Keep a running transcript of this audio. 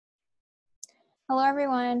Hello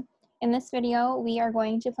everyone. In this video, we are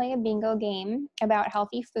going to play a bingo game about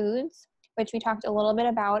healthy foods, which we talked a little bit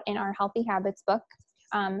about in our Healthy Habits book.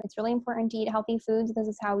 It's really important to eat healthy foods. This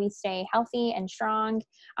is how we stay healthy and strong.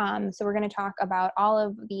 So we're going to talk about all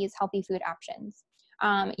of these healthy food options.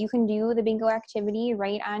 You can do the bingo activity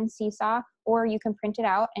right on Seesaw, or you can print it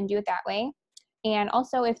out and do it that way. And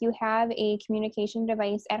also, if you have a communication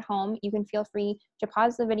device at home, you can feel free to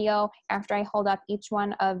pause the video after I hold up each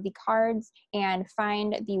one of the cards and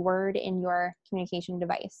find the word in your communication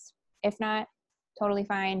device. If not, totally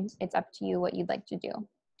fine. It's up to you what you'd like to do.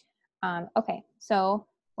 Okay, so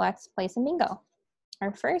let's play some bingo.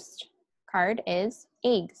 Our first card is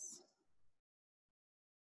eggs.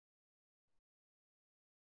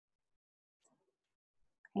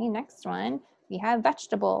 Okay, next one, we have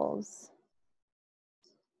vegetables.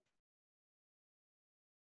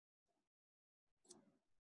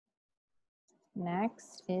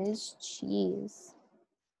 Next is cheese.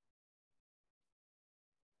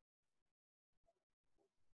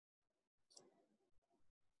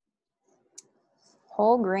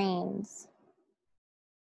 Whole grains.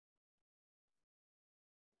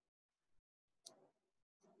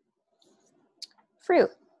 Fruit.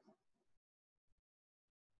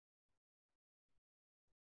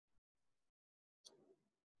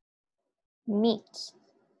 Meat.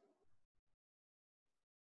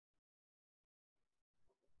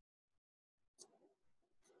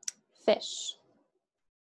 Fish.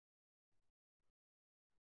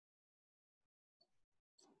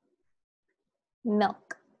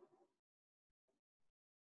 Milk.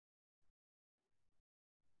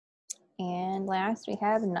 And last, we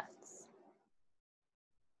have nuts.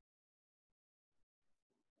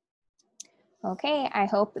 Okay, I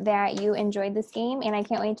hope that you enjoyed this game, and I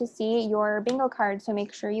can't wait to see your bingo card, so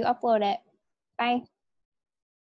make sure you upload it. Bye.